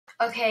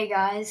Okay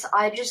guys,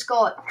 I just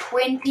got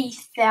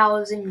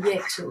 20,000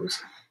 yxles.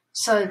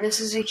 So this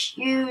is a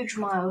huge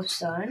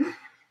milestone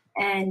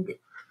and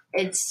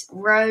it's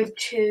road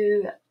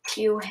to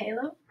Teal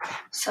Halo.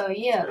 So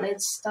yeah,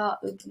 let's start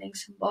opening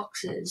some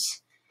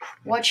boxes.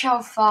 Watch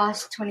how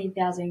fast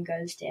 20,000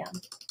 goes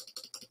down.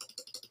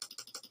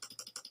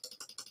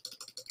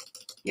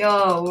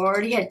 Yo, we're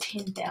already at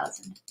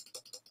 10,000.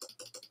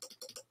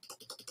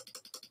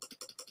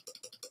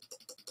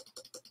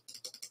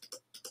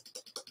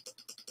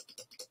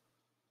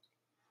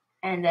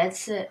 And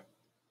that's it.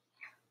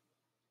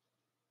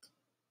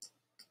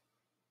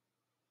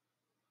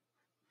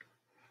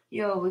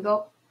 Yo, we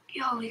got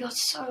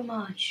so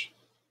much.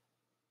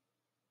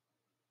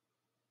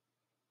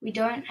 We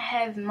don't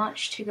have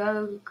much to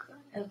go.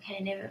 Okay,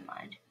 never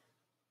mind.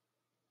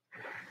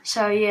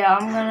 So yeah,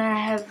 I'm gonna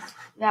have,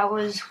 that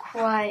was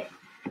quite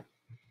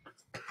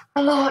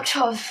a lot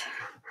of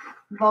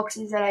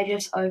boxes that I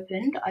just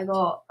opened. I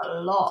got a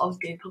lot of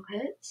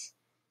duplicates.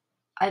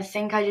 I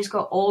think I just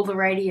got all the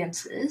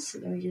radiances.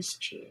 Let me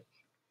just check.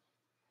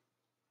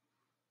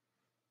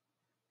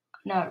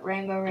 No,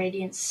 rainbow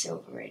radiance,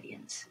 silver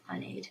radiance I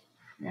need.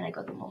 And then I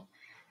got them all.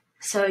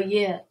 So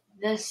yeah,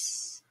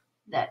 that's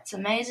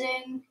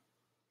amazing.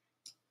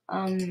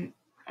 I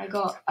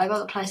got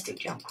the plastic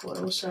jump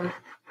coil, so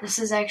this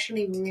is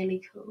actually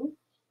really cool.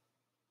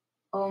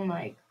 Oh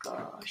my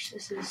gosh,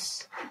 this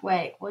is,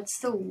 wait, what's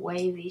the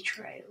wavy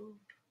trail?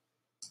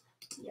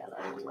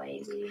 Yellow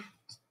wavy.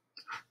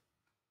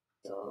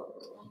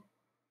 Oh.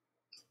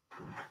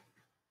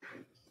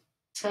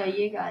 So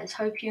yeah guys,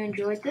 hope you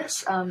enjoyed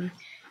this. I'll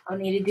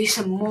need to do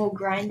some more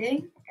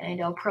grinding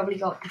and I'll probably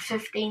go up to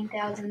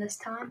 15,000 this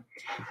time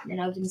and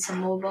then open some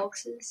more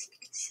boxes.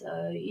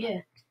 So yeah,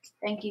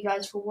 thank you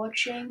guys for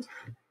watching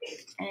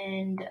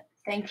and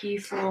thank you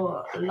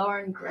for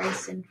Lauren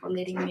Grayson for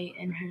letting me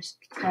in her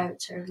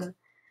private server.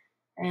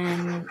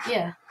 And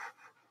yeah,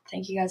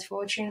 thank you guys for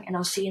watching and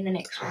I'll see you in the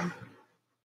next one.